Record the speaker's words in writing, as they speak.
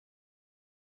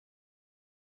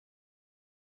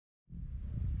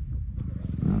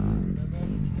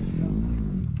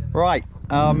Right,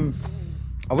 I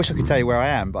wish I could tell you where I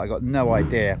am, but I got no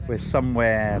idea. We're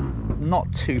somewhere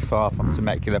not too far from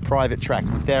Temecula, private track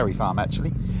dairy farm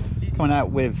actually. Coming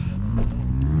out with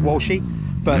Walshy,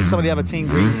 but some of the other Team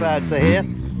Green lads are here.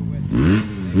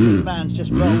 This man's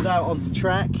just rolled out onto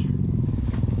track.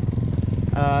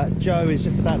 Joe is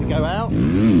just about to go out, do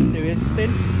his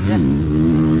stint. Yeah.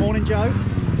 Morning, Joe.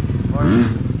 Morning.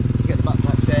 Let's get the butt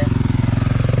flaps there.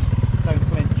 Don't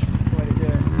flinch, that's the way to do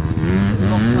it.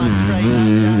 Long time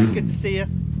trainer, good to see you.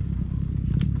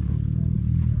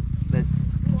 There's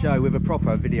Joe with a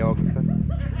proper videographer.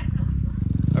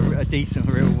 A decent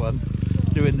real one,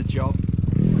 doing the job.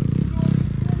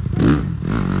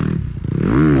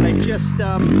 They just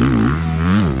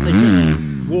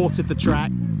watered the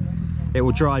track. It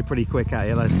will dry pretty quick out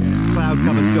here. Those cloud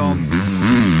cover's gone.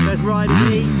 There's Riding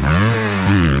E.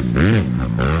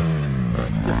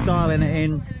 Just dialing it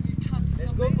in.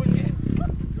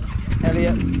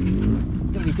 Elliot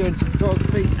going to be doing some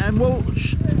photography, and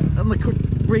Walsh and the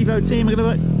Revo team are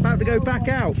about to go back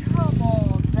out. Come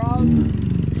on, bro.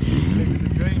 Living the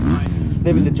dream, mate.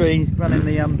 Living the dream, running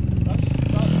the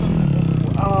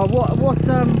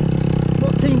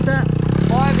what team's that?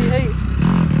 Miami Heat.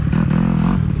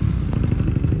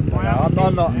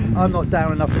 I'm not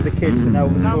down enough with the kids to know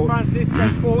the San sport. Francisco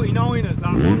 49ers,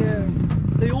 that one. Yeah.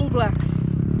 The All Blacks.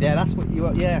 Yeah, that's what you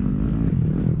are. Yeah. The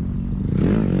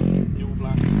All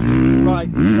Blacks. Right.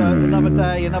 So another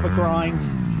day, another grind.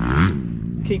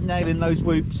 Keep nailing those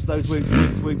whoops, whoops.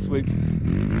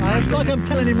 It's like I'm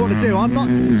telling him what to do. I'm not.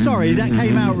 Sorry, that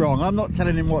came out wrong. I'm not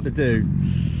telling him what to do.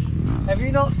 Have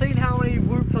you not seen how many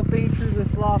whoops I've been through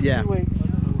this last 2 weeks?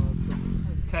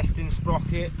 Testing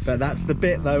sprockets. But that's the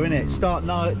bit though, isn't it? Start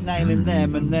nailing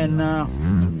them and then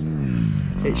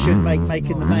it should make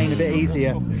making the main a bit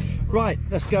easier. Right,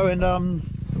 let's go and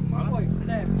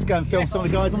film some of the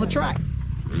guys on the track.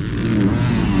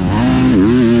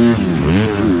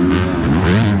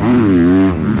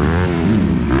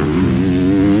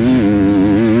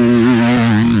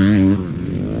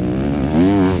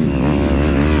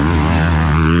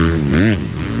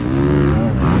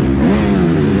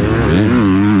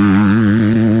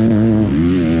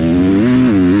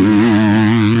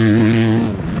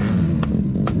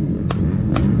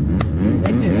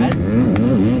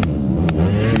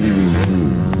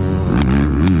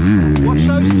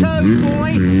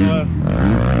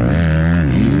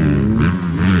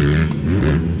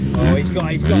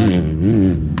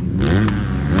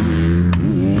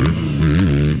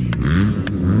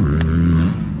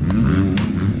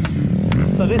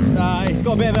 So this, it's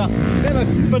got a bit of a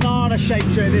banana shape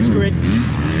to it, this grid.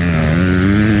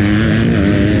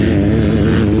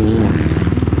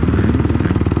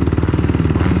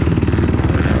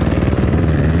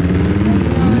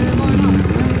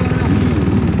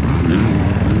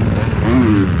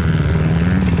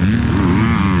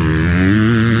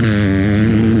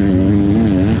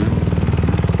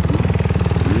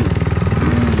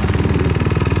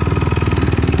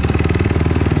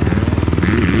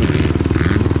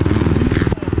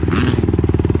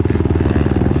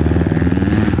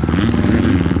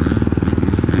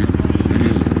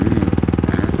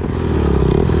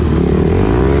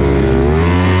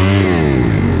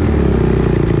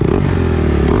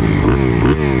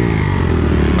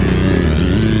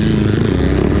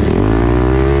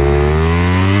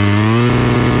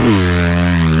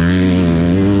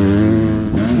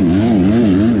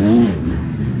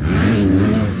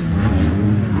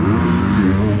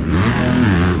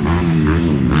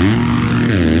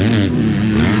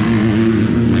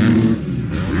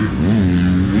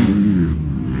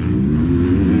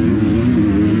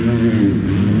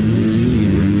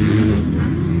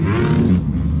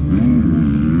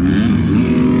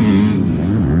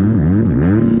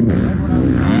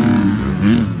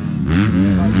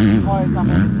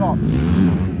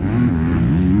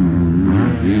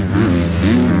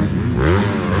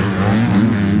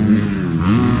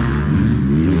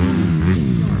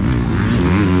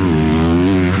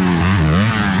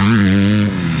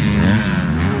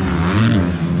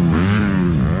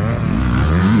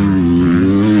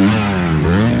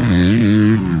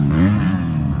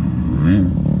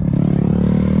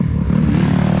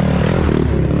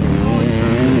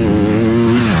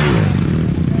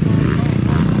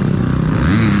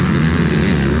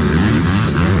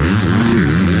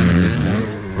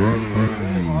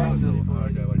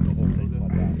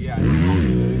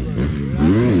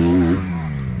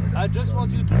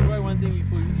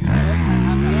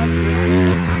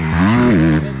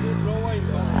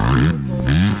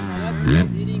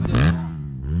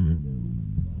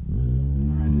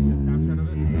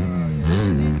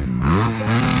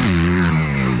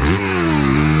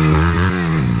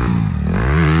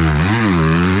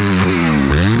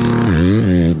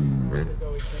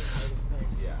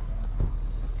 Yeah.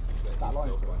 That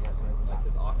line's still fun. Like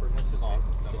his awkwardness just makes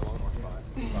it so much more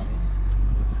fun.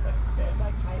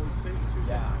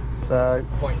 So,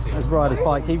 as Ryder's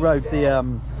bike, he rode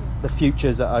the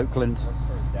Futures at Oakland.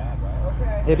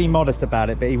 He'll be modest about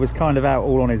it, but he was kind of out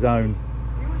all on his own.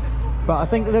 But I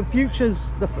think the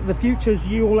Futures,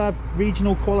 you all have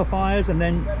regional qualifiers, and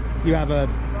then you have a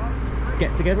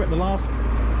get together at the last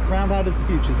round. How does the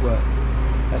Futures work?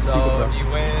 So if you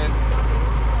win,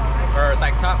 or it's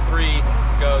like top 3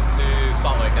 go to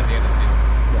Salt Lake at the end of the season.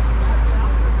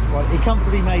 Yeah. Well, he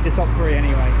comfortably made the top 3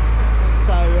 anyway.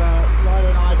 So Ryder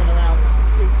and I have been around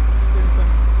doing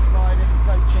some riding,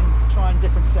 coaching, trying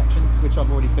different sections, which I've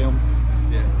already filmed.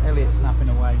 Yeah. Elliot's snapping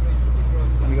away.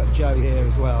 And we've got Joe here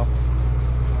as well.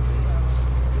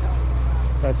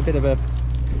 So it's a bit of a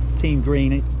Team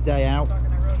Green day out.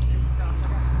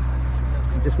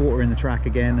 Just water in the track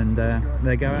again, and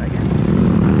they go out again.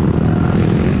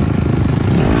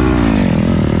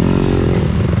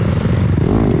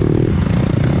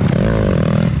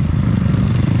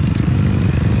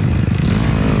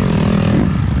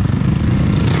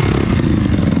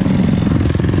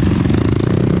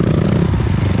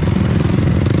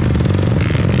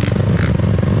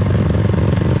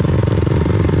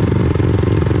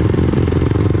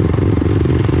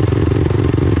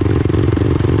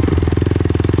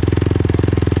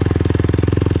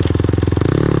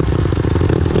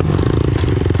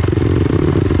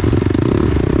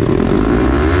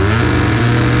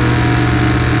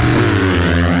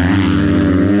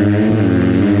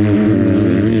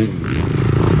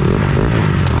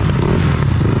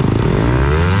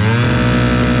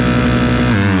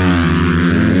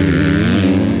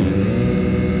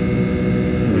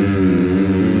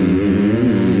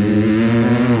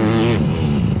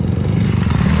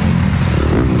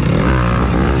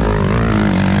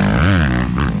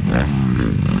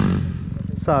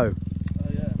 So,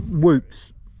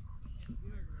 whoops.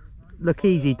 Look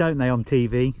easy, don't they, on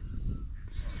TV?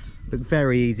 Look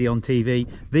very easy on TV.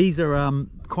 These are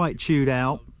quite chewed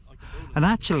out, and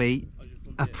actually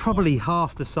are probably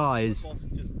half the size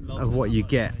of what you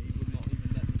get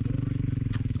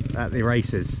at the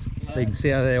races. So you can see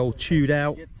how they're all chewed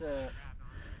out. It's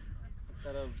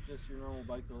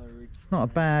not a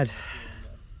bad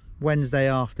Wednesday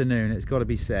afternoon, it's got to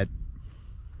be said.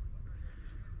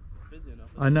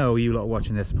 I know you lot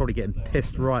watching this are probably getting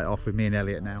pissed right off with me and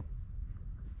Elliot now.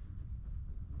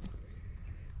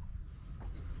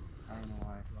 I don't know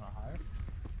why. You want higher?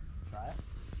 Try it?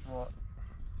 Well,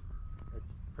 it's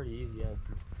pretty easy. You have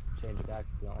to change it back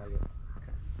if you don't like it.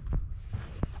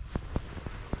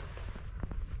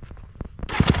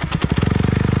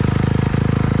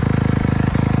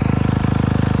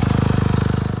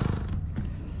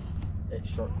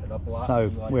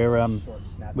 So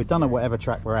we're done at whatever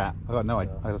track we're at. I got no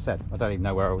idea. Like I said, I don't even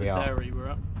know where we are. The dairy we're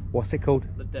at. What's it called?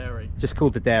 The dairy. Just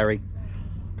called the dairy.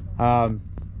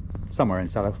 Somewhere in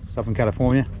Southern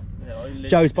California. Yeah,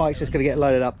 Joe's bike's just going to get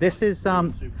loaded up. This is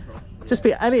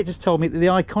Elliot just told me that the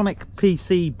iconic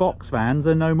PC box vans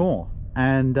are no more,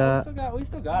 and we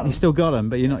still got them. You still got them,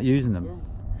 but you're not using them.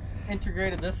 We're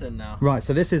integrated this in now. Right.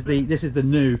 So this is the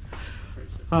new.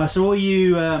 So all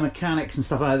you mechanics and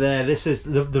stuff like there, this is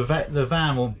the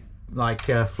van will like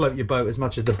float your boat as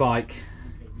much as the bike.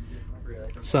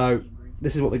 So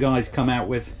this is what the guys come out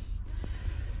with.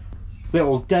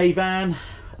 Little day van,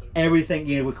 everything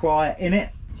you require in it,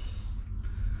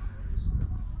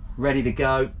 ready to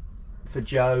go for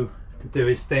Joe to do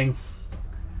his thing.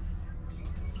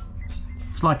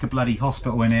 It's like a bloody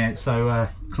hospital in here. It's so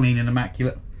clean and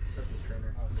immaculate.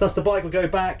 So that's the bike. Will go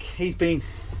back. He's been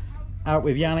out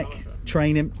with Yannick,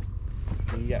 training.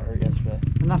 You got hurt yesterday.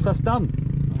 And that's us done.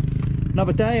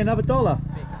 Another day, another $1.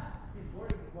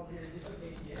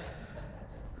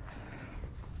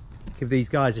 Give these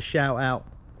guys a shout out.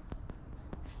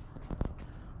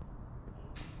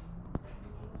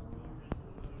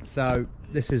 So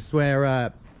this is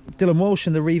where Dylan Walsh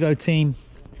and the Revo team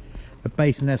are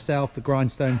basing themselves, the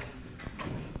Grindstone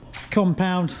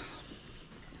Compound.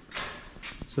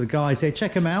 So the guys here,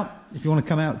 check them out if you want to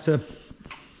come out to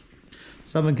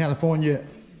Southern California,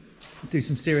 do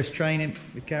some serious training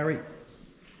with Gary.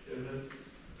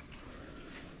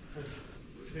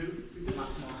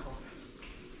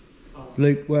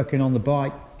 Luke working on the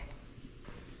bike.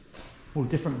 All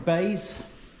different bays.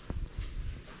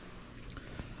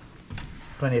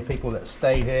 Plenty of people that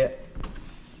stayed here.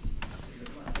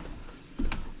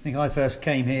 I think I first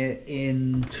came here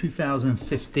in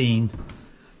 2015.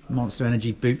 Monster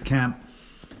Energy boot camp.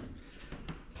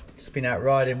 Just been out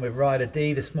riding with Ryder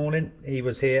D this morning. He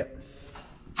was here.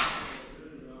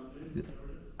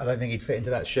 I don't think he'd fit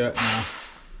into that shirt now.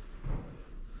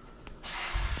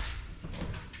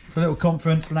 It's a little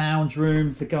conference lounge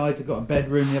room. The guys have got a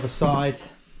bedroom the other side.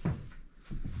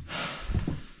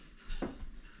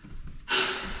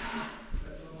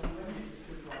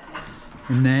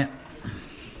 In there.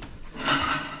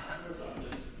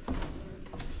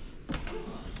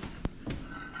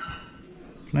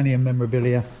 Plenty of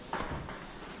memorabilia.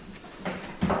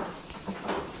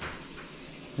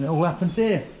 And it all happens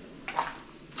here.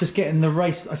 Just getting the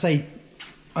race, I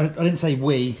didn't say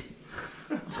we.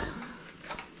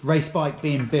 Race bike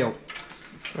being built.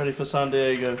 Ready for San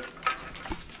Diego.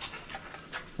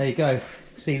 There you go.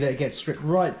 See that it gets stripped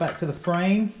right back to the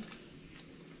frame.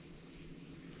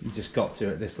 You just got to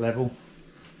at this level.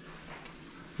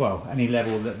 Well, any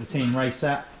level that the team race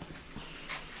at.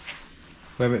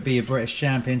 Whether it be a British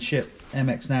Championship,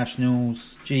 MX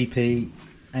Nationals, GP,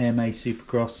 AMA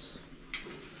Supercross.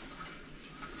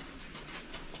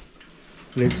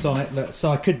 So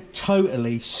I could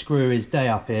totally screw his day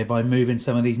up here by moving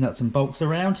some of these nuts and bolts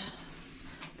around,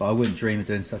 but I wouldn't dream of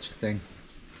doing such a thing.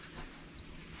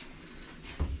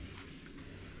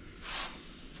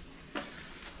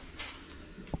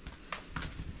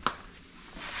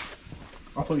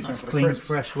 I thought you were Clean, crisps.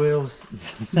 fresh wheels.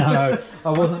 No, I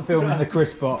wasn't filming the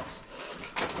crisp box.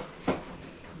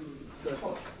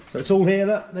 So it's all here.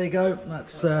 There you go.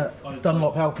 That's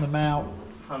Dunlop helping them out.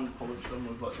 Hand polished them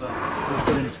with like that.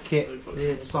 Wilson's kit,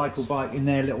 the cycle bike in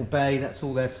their little bay. That's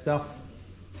all their stuff.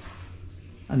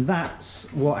 And that's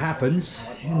what happens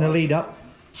in the lead up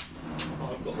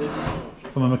I've got this.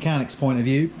 from a mechanic's point of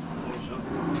view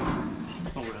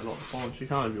It's not really a lot of polish. You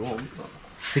can if you want. But...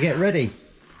 to get ready.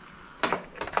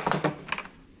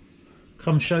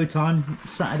 Come showtime,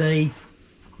 Saturday.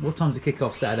 What time's the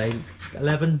kick-off Saturday?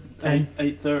 11? 10?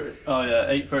 8:30. Oh yeah,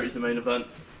 8:30 is the main event.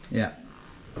 Yeah.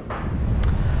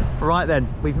 Right then,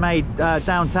 we've made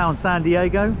downtown San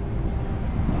Diego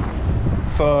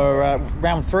for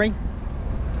round 3.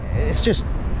 It's just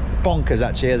bonkers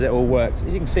actually as it all works.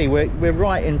 As you can see, we're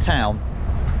right in town,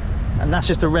 and that's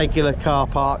just a regular car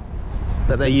park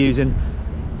that they're using.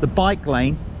 The bike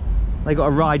lane, they got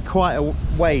to ride quite a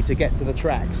way to get to the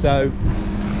track. So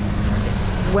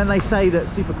when they say that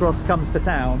Supercross comes to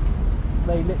town,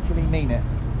 they literally mean it.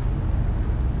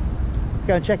 Let's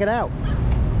go and check it out.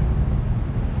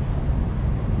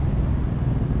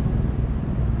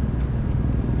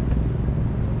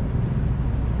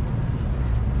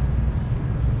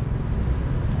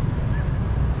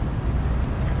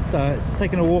 So it's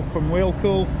taking a walk from Wheel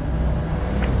Cool.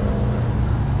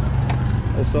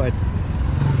 All sorted.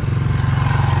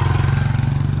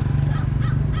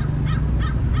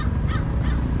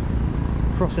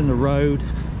 Crossing the road.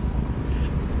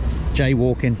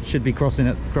 Jaywalking. Should be crossing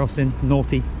at crossing.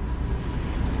 Naughty.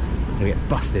 Gonna get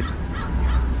busted.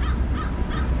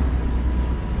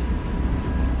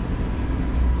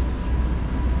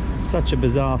 Such a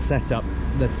bizarre setup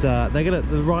that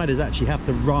the riders actually have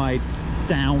to ride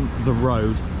down the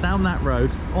road, down that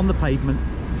road on the pavement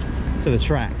to the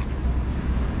track.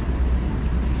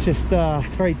 It's just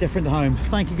it's very different to home.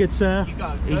 Thank you, good sir.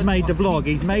 He's made the vlog.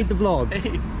 He's made the vlog.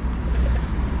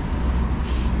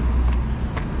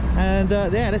 And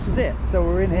yeah, this is it. So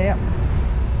we're in here.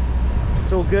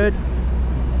 It's all good.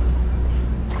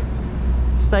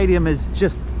 Stadium is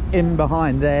just in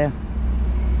behind there.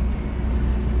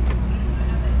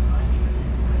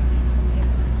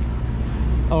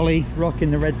 Ollie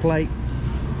rocking the red plate.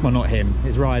 Well, not him,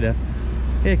 his rider.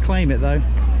 Here, claim it though.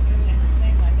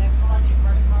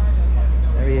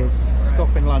 There he is,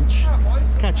 scoffing lunch.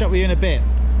 Catch up with you in a bit.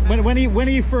 When are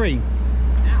you free?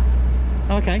 Now.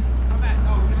 Okay.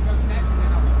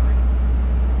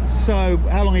 So,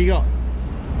 how long have you got?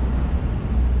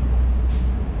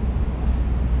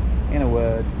 In a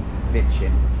word,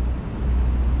 bitching.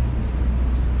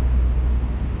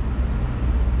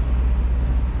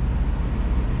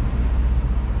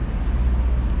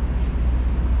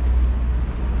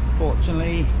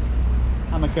 Fortunately,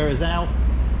 Hammaker is out.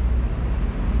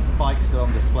 Bike's still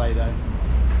on display though.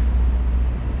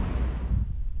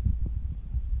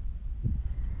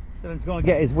 Dylan's going to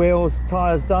get his wheels,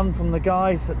 tyres done from the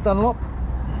guys at Dunlop.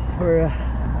 We're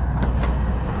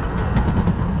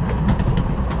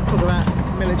talking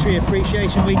about military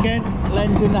appreciation weekend.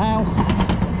 Len's in the house.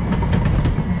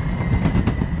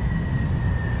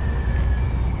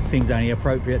 Seems only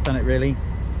appropriate, doesn't it really?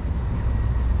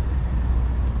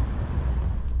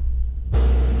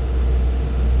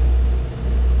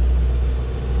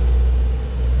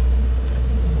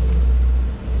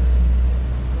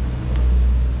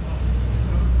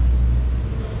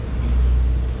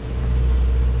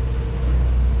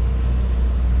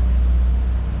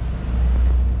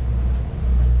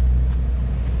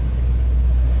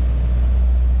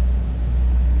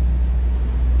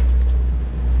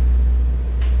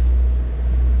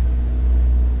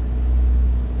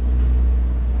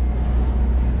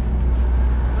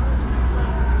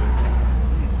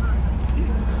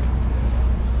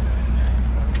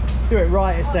 Do it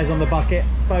right, it says on the bucket.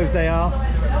 Suppose they are. Do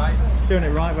it right. Doing it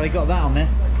right, but they got that on there.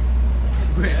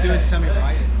 We're doing something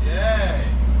right.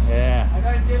 Yeah. I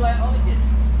gotta do like Olly did.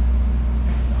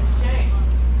 Shame.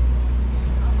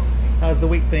 How's the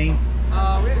week been? We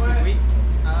had a good week.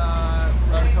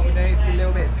 Rode a couple of days, did a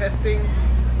little bit of testing,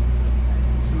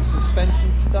 some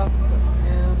suspension stuff.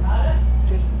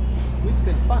 Just week's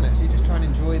been fun actually. Just trying to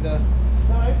enjoy the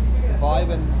vibe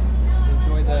and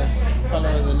enjoy the colour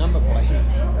of the number plate.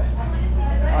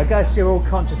 I guess you're all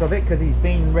conscious of it because he's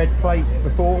been red plate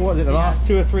before. What was it, the last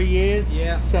 2 or 3 years?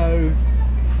 Yeah. So,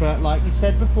 but like you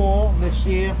said before, this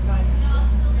year,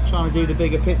 trying to do the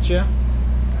bigger picture.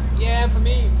 Yeah, for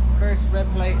me, first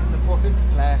red plate in the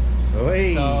 450 class.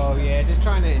 Oi. So yeah, just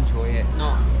trying to enjoy it,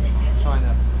 not trying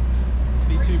to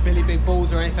be too Billy Big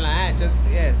Balls or anything like that. Just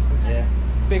yeah, it's Yeah.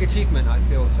 big achievement. I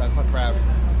feel so quite proud.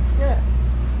 Yeah.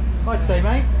 I'd say,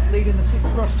 mate, leading the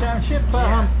Supercross Championship.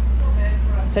 Yeah.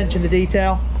 Attention to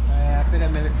detail. A bit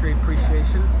of military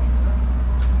appreciation.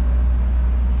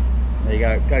 There you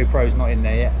go. GoPro's not in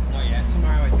there yet. Not yet.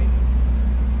 Tomorrow, I think.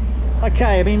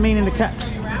 Okay, I've been meaning to catch.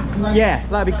 Yeah,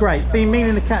 that'd be great. Been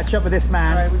meaning to catch up with this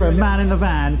man Alright, for a man in the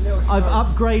van. I've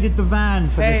upgraded the van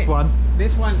for this one.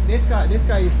 This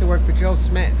guy used to work for Joe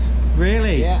Smets.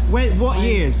 Really? Yeah. Wait, what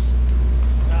years?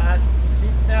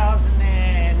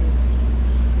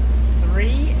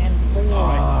 2003 and 4.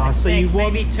 Ah, I so think. you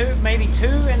want- maybe two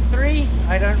and 3.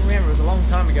 I don't remember. It was a long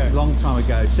time ago. Long time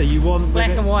ago. So you want Black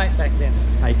and white back then.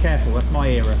 Hey, careful. That's my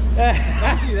era.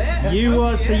 Told you that. You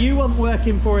was so you weren't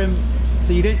working for him.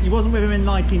 So you didn't. You wasn't with him in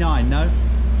 '99, no?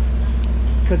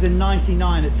 Because in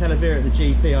 '99 at Tel Aviv at the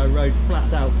GP, I rode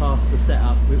flat out past the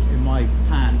setup in my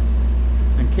pants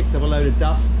and kicked up a load of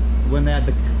dust when they had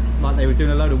the, like they were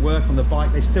doing a load of work on the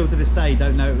bike. They still to this day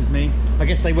don't know it was me. I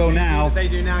guess they will now. They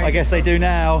do now. I guess they do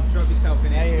now. Drop yourself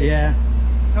in it. Yeah.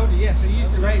 Told you, yeah. So you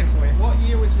used to race. What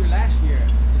year was your last year at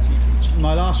the GP?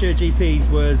 My last year at GPs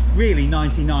was really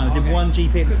 '99. I did Okay. one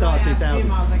GP at the start of 2000.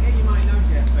 I was like, hey, you might know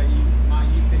Jeff, but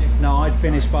you finished. No, I'd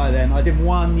finished by then. I did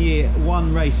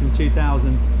one race in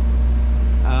 2000,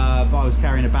 but I was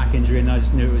carrying a back injury and I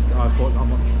just knew it was. I thought, I'm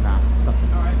not. Nah,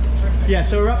 something. All right, perfect. Yeah,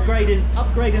 so we're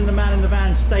upgrading the man in the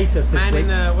van status this Man week. in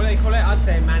the, what do they call it? I'd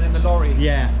say man in the lorry.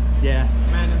 Yeah.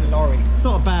 Man in the lorry. It's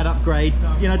not a bad upgrade.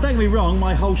 No. You know, don't get me wrong,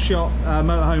 my whole shop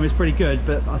motorhome is pretty good,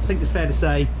 but I think it's fair to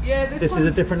say Yeah, this is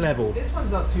a different level. This one's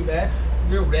not too bad.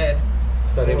 Real red.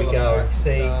 So there we All the go. parts and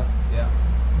See, stuff. Yeah.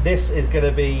 this is going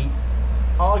to be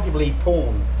arguably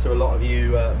porn to a lot of you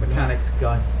mechanics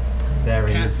guys. There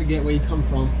he Can't is. forget where you come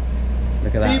from.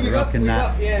 Look at See, that, we got, rocking we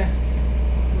that. got, yeah.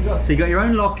 We got, So you got your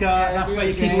own locker, Yeah, that's we where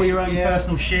you got keep all your own yeah.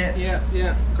 personal shit. yeah,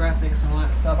 graphics and all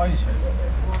that stuff. I can show you what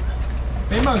that's for.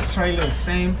 Most trailers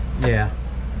same. Yeah.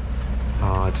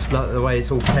 Oh, I just like the way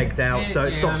it's all pegged out, so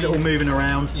it Yeah, stops I mean- it all moving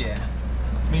around. Yeah.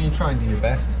 I mean, you try and do your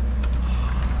best.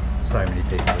 So many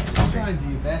people. Try and do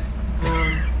your best.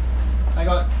 I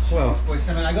got Well. boy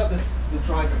 7. I got the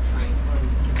driver train.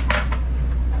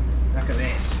 Look at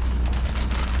this.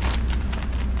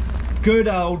 Good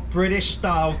old British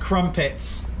style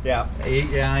crumpets. Yeah.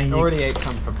 Yeah. Already ate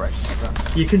some for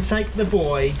breakfast. You can take the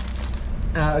boy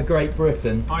out of Great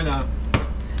Britain, I know.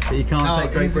 but you can't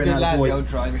take Great he's a Britain good out of lad, the the boy. old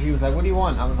driver. He was like, "What do you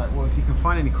want?" I was like, "Well, if you can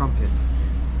find any crumpets."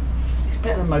 It's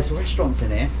better than most restaurants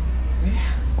in here.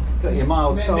 Got your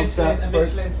mild salsa.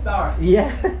 Michelin star.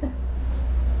 Yeah.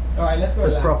 All right, let's go.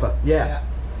 That's to that. proper. Yeah.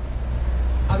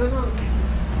 I don't know. If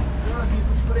you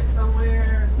could put it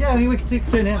somewhere. Yeah, I mean, we could do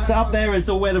it. So up there is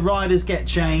all where the riders get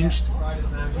changed. Riders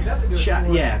lounge. You'd have to do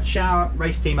it. Yeah, shower,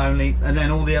 race team only, and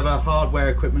then all the other hardware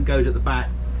equipment goes at the back.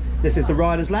 This is the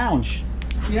riders lounge.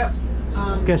 Yep.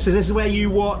 Okay, so this is where you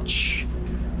watch.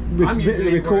 I'm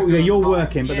usually working You're on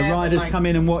working, but the yeah, riders like, come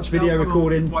in and watch video they'll come and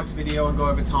recording. Watch video and go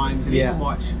over times, and Yeah. even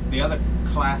watch the other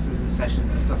classes and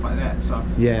sessions and stuff like that. So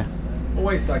Yeah,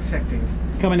 always dissecting.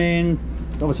 coming in,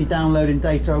 obviously downloading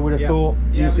data. I would have thought.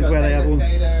 Yeah, This we is got where they have all.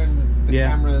 data and the Yeah.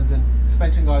 cameras and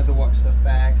suspension guys will watch stuff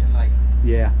back and like.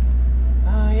 Yeah,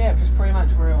 Yeah, just pretty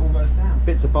much where it all goes down.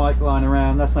 bits of bike lying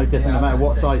around. That's no different Yeah, no matter what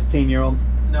that's it. size team you're on.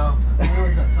 No, we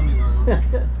always got something going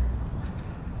on.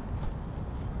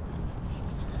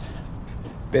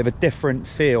 Bit of a different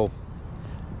feel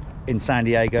in San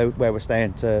Diego where we're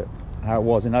staying to how it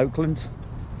was in Oakland.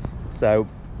 So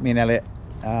me and Elliot,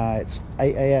 it's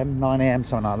 8 AM, 9 AM,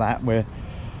 something like that. We're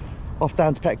off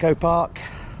down to Petco Park.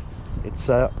 It's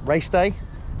race day,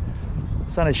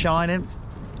 sun is shining,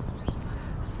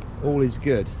 all is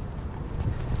good.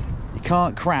 You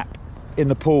can't crap in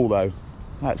the pool though,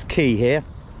 that's key here.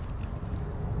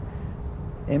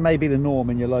 It may be the norm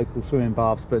in your local swimming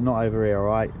baths, but not over here,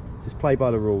 alright? Just play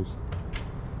by the rules.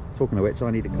 Talking of which, I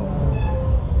need a call.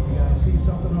 you guys see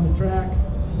something on the track,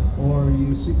 or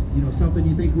you see, you know, something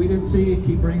you think we didn't see,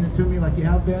 keep bringing it to me like you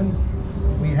have been.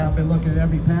 We have been looking at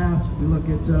every pass. We look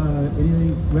at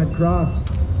anything Red Cross.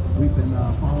 We've been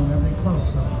following everything close.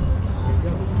 So here you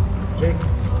go, Jake.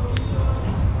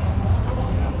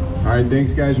 All right,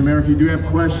 thanks guys. Remember, if you do have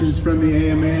questions from the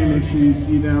AMA, make sure you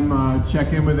see them,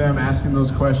 check in with them, asking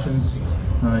those questions.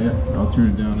 Yeah, I'll turn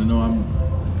it down. I know I'm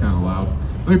kind of loud.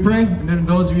 Let me pray, and then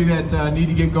those of you that need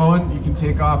to get going, you can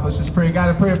take off. Let's just pray. God,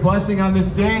 I pray a blessing on this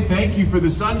day. Thank you for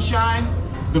the sunshine,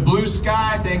 the blue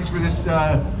sky. Thanks for this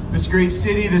this great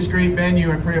city, this great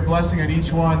venue. I pray a blessing on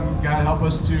each one. God, help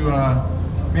us to,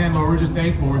 man, Lord, we're just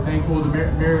thankful. We're thankful to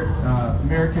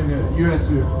American, U.S.,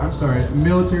 I'm sorry,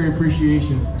 military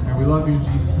appreciation. And we love you in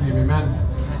Jesus' name, amen.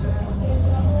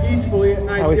 Peacefully at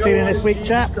night. How are we feeling this week,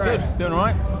 chap? Good, doing all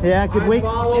right. Yeah, good week.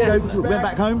 Went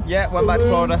back home. Yeah, went back to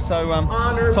Florida, so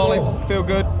solid, feel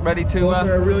good, ready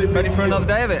for another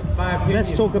day of it.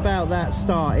 Let's talk about that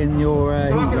start in your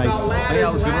heat race. Yeah,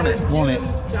 that was good, wasn't it? Won it.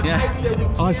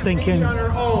 Yeah. I was thinking,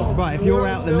 right, if you're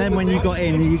out, then when you got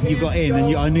in, you got in,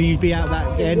 and I knew you'd be out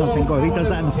that end. I think, well, if he does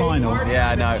that in the final. Yeah,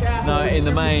 I know. No, in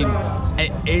the main,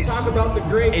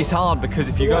 it's hard because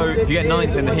if you get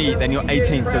 9th in the heat, then you're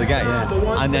 18th to the gate,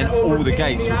 and then all the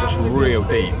gates were just real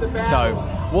deep. So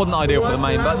wasn't ideal for the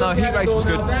main, but no, heat race was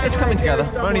good. It's coming together.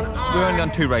 We've only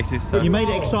done 2 races. So. You made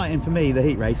it exciting for me, the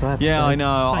heat race. I have to say. I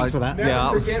know. Thanks for that.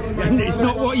 Yeah, it's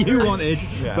not what you wanted,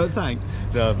 but thanks.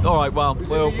 All right, well,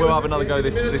 we'll have another go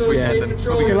this weekend. And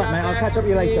we'll be good luck, mate. I'll catch up with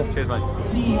you later. Cheers, mate.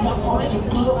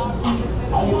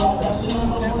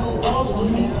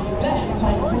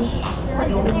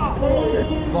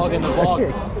 Vlog in the vlog.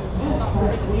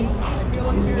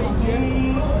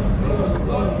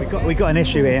 We got an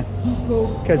issue here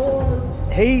because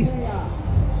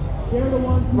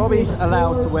Robbie's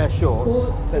allowed to wear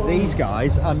shorts, but these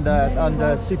guys under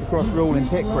Supercross rule and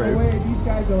pit crew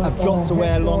have got to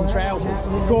wear long trousers.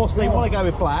 Of course, they want to go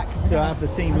with black to have the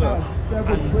team look.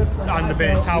 And a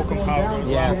bit of talcum powder.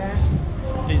 Yeah.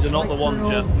 These are not the ones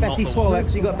yet. Betty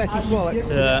Swallocks, you got Betty Swallocks.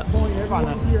 Yeah. Kind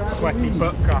of sweaty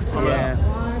butt crack. Yeah.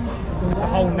 It's the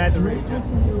whole nether region.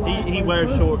 He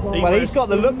wears short. He's got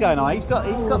the look going on. He's got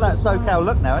that SoCal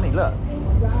look now, hasn't he? Look.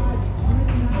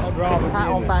 I'd rather hat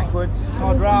on backwards.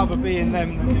 I'd rather be in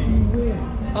them than these.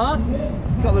 Huh?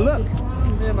 Got the look.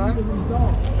 Yeah, man.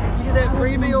 You get that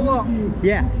freebie or what?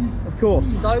 Yeah, of course.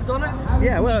 Stoked on it?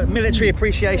 Yeah, well, military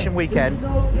appreciation weekend.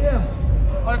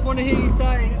 I just want to hear you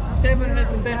say 7 has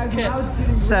the best kit.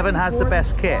 7 has the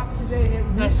best kit.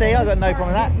 See, I got no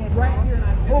problem with that.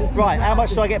 Right, how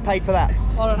much do I get paid for that?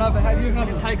 I don't know, but have you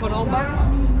can take on back?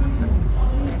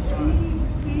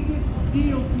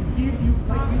 Deal to give you,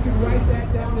 like you can write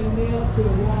that down and nail it to the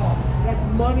wall.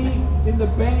 That's money in the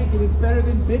bank, and it's better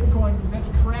than Bitcoin because that's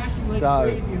crashing like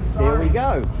crazy. And here we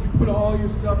go. You put all your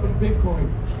stuff in Bitcoin.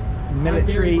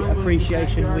 Military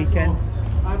appreciation weekend.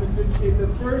 I'm in good shape. The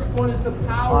first one is the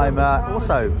power. I'm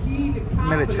also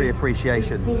military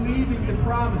appreciation. Believing the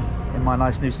promise. In my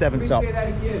nice new 7 top. Let me say that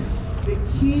again. The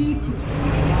key to.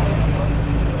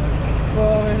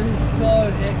 Bro, it's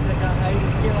so hectic. I hate it.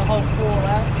 Get the whole 4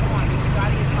 out.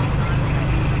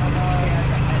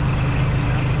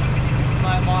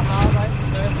 My heart rate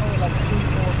personally like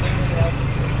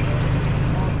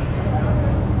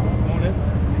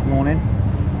 214. Morning.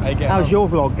 How's your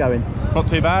vlog going? Not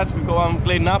too bad. We've got one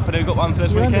bleeding up, and we've got one for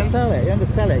this weekend. You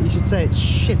undersell it. You should say it's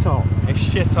shit hot. It's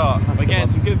shit hot. We're getting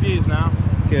some good views now.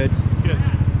 Good. It's good.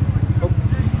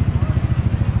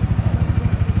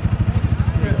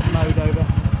 Mode over.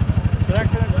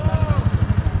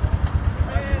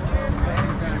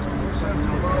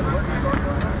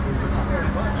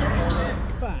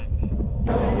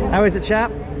 How is it,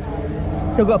 chap?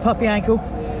 Still got a puffy ankle?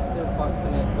 Yeah, still fucked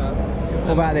in it, but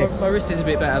what about this? My wrist is a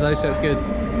bit better though, so it's good.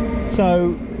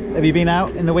 So, have you been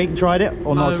out in the week and tried it,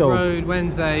 or not at all? I rode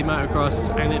Wednesday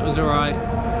motocross and it was alright.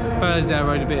 Thursday I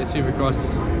rode a bit of Supercross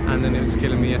and then it was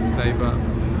killing me yesterday, but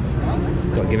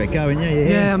got to give it going, yeah. You're here.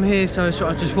 Yeah, I'm here, so I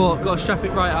just thought got to strap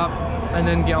it right up and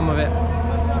then get on with it.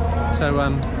 So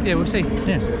yeah, we'll see.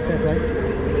 Yeah, fair play.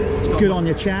 It's good on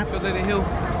your chap. Got to let it heal.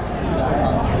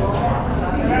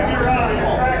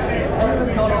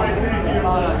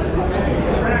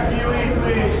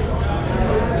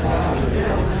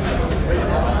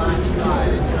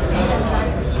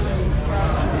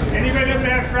 Anybody doesn't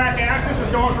have track access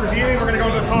is going for healing. We're going to go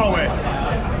this hallway.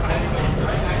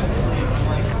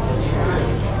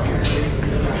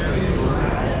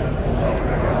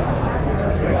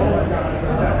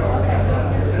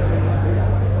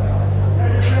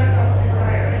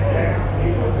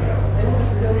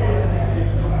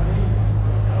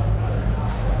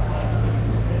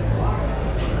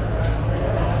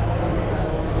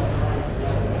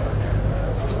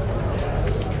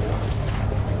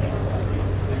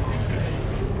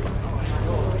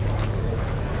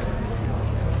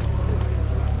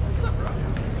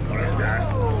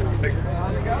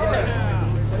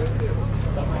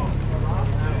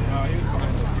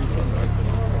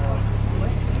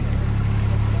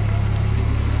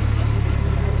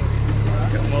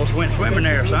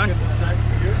 man.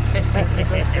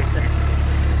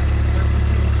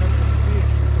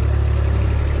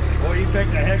 Boy, you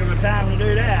picked a heck of a time to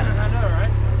do that. I know,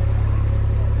 right?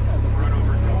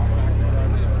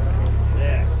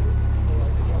 Yeah.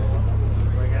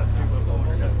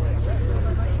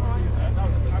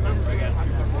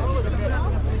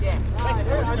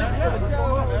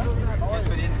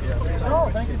 Oh,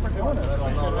 thank you for doing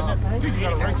it. Dude, you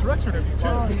got a race record of you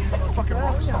too. Fucking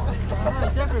rock star.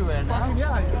 It's everywhere now. Fucking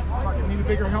yeah, you fucking need a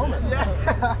bigger helmet.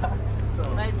 Yeah.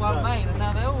 Made one main and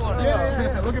now they all want it.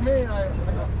 Yeah. Look at me. I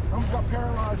almost got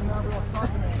paralyzed and now everyone's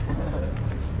talking to me.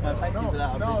 Thank you for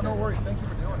that. No worries. Thank you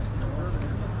for doing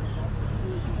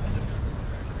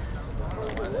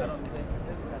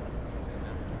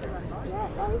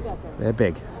it. They're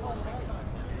big.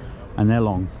 And they're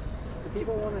long.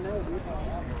 People want to know.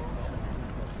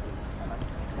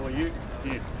 Well, you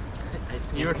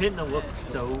were hitting the whoops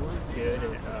so good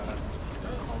at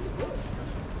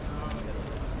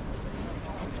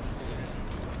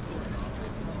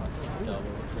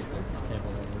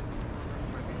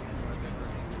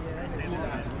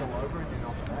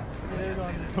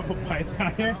couple bites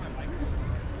out here.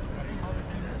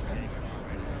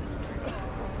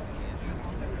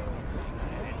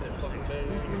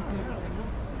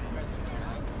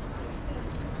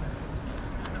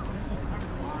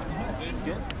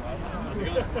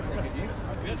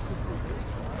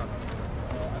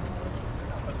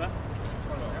 What's that?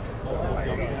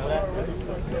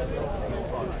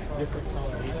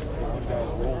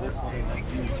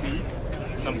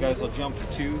 Some guys will jump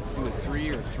for 2, do a 3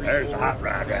 or 3. There's a hot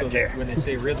rod right there. When they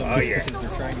say rhythm, it's because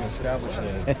they're trying to establish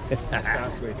a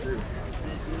fast way through.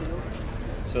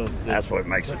 So that's what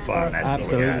makes it fun. That's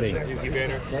absolutely.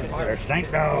 They're stink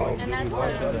dogs.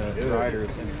 The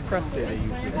riders and press day they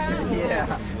usually do. Yeah.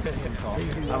 How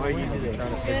about you today?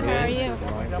 Good, how are you?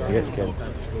 Yes, good.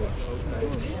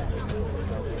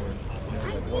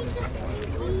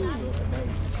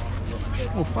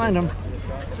 We'll find them.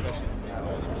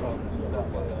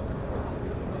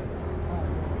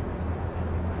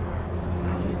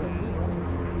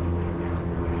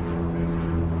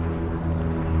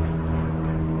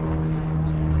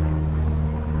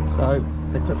 So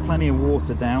they put plenty of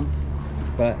water down,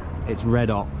 but it's red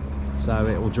hot, so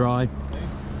it will dry.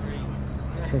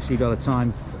 Especially by the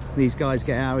time these guys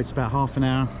get out, it's about half an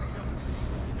hour.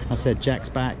 I said Jack's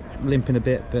back, limping a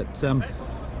bit, but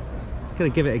gonna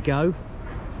give it a go.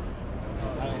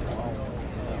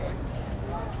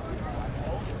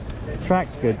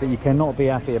 Track's good, but you cannot be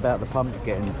happy about the pumps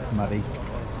getting muddy.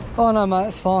 Oh no, mate,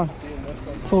 it's fine.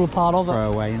 It's all a part of it.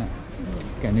 Throw away, innit?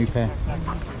 Get a new pair.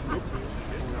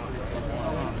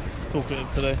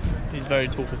 Talkative today. He's very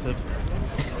talkative.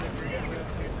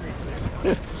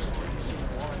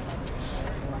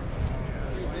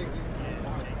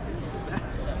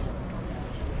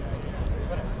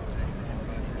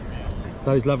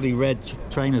 Those lovely red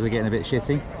trainers are getting a bit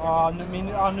shitty. I mean,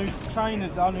 our new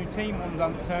trainers, our new team ones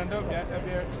haven't turned up yet. They'll be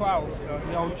here at 12, so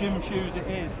the old gym shoes it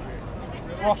is.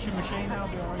 Washing machine, that'll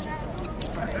be alright.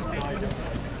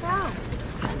 Wow.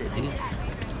 It's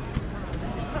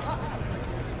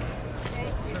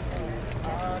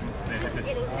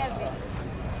getting heavy.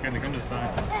 Can they come to the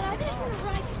side? Dad, I just want to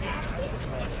ride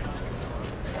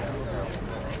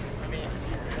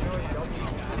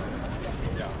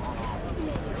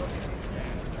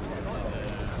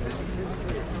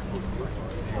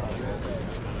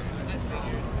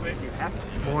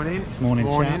Morning. Morning,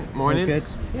 Morning. chap. Morning. All good?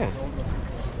 Yeah.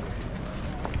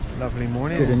 Lovely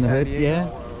morning. Good in the San hood, Diego. yeah.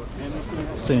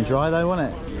 Soon dry though, won't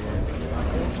it?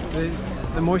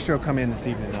 The moisture will come in this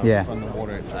evening now Yeah. from the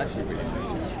water. It's actually really nice.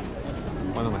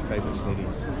 One of my favourite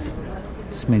stadiums.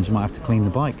 Smidge might have to clean the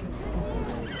bike.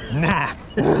 Nah.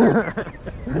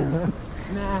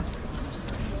 Nah.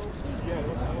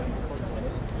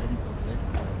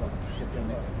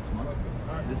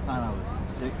 This time I was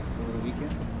sick over the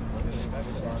weekend.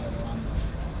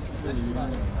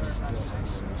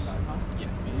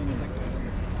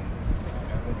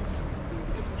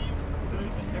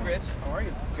 Hey Rich, how are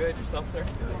you? Good, yourself, sir?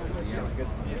 Good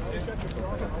to see you too.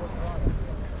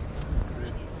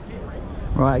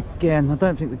 Right, again, I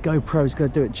don't think the GoPro's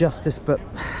going to do it justice, but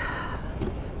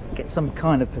get some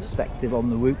kind of perspective on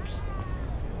the whoops.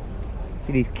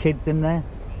 See these kids in there?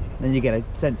 Then you get a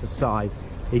sense of size.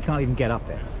 You can't even get up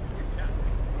it.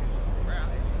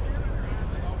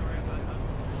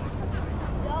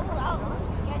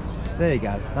 There you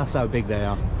go, that's how big they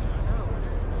are.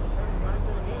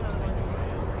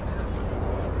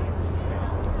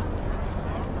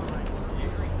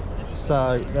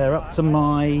 So they're up to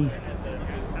my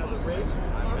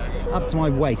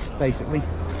waist basically.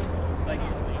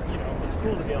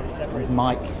 cool to be able to separate. There's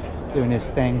Mike doing his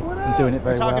thing and doing it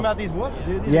very well. Talking about these whoops,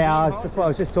 dude. These Yeah, are that's what I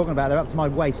was just talking about. They're up to my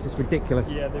waist. It's ridiculous.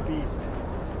 Yeah, they're beast.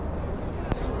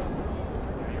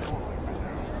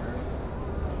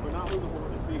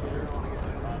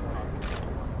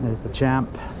 There's the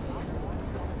champ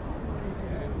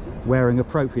wearing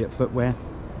appropriate footwear.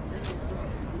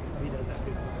 He does have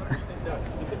good.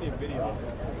 He sent me a video of this.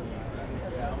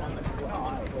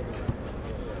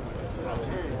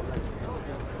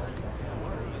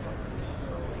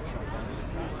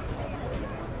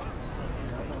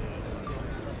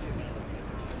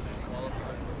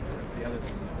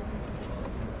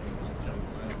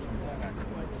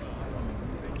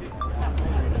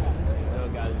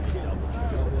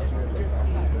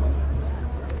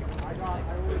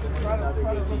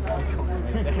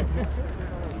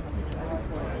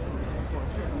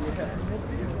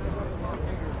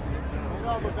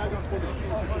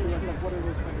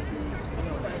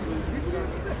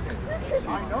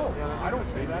 I know. I don't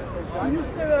say that. You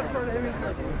say that for him.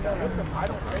 Listen, I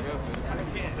don't say that.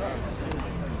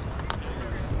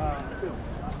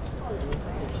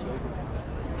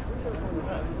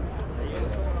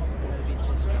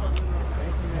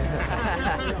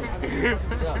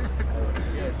 What's up?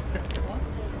 Good.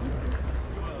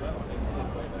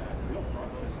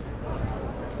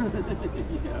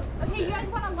 Okay, you guys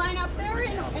want to line up there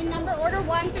in number order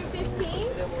 1 through 15?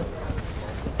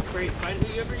 Great. Find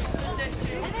whoever you sit next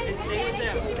to And then and stay with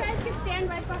them. you guys can stand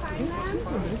right behind them.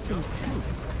 We're missing two.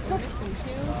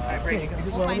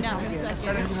 We'll find out in a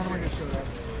second.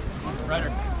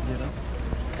 Ryder.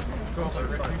 Go to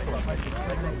 5, 6,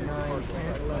 7, 8, 9,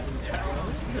 10, 11,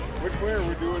 12. Which way are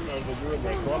we doing? Are we doing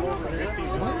like 12 over here?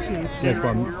 1, 2, 3, There's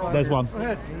one. There's one.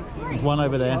 There's one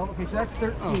over there. 12. Okay, so that's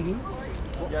 13.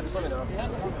 Yeah, just let me know. Here,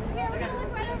 we're going to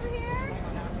look right over here.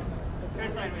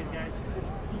 Turn sideways, guys.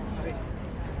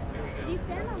 You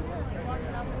stand on there, like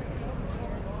walking up.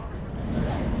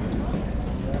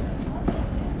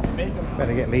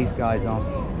 Better get these guys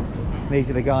on. These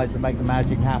are the guys that make the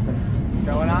magic happen. What's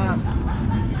going on?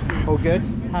 All good?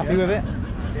 Happy with it?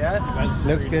 Yeah.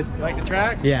 Looks good. You like the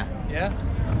track? Yeah. Yeah.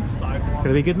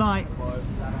 Gonna be a good night.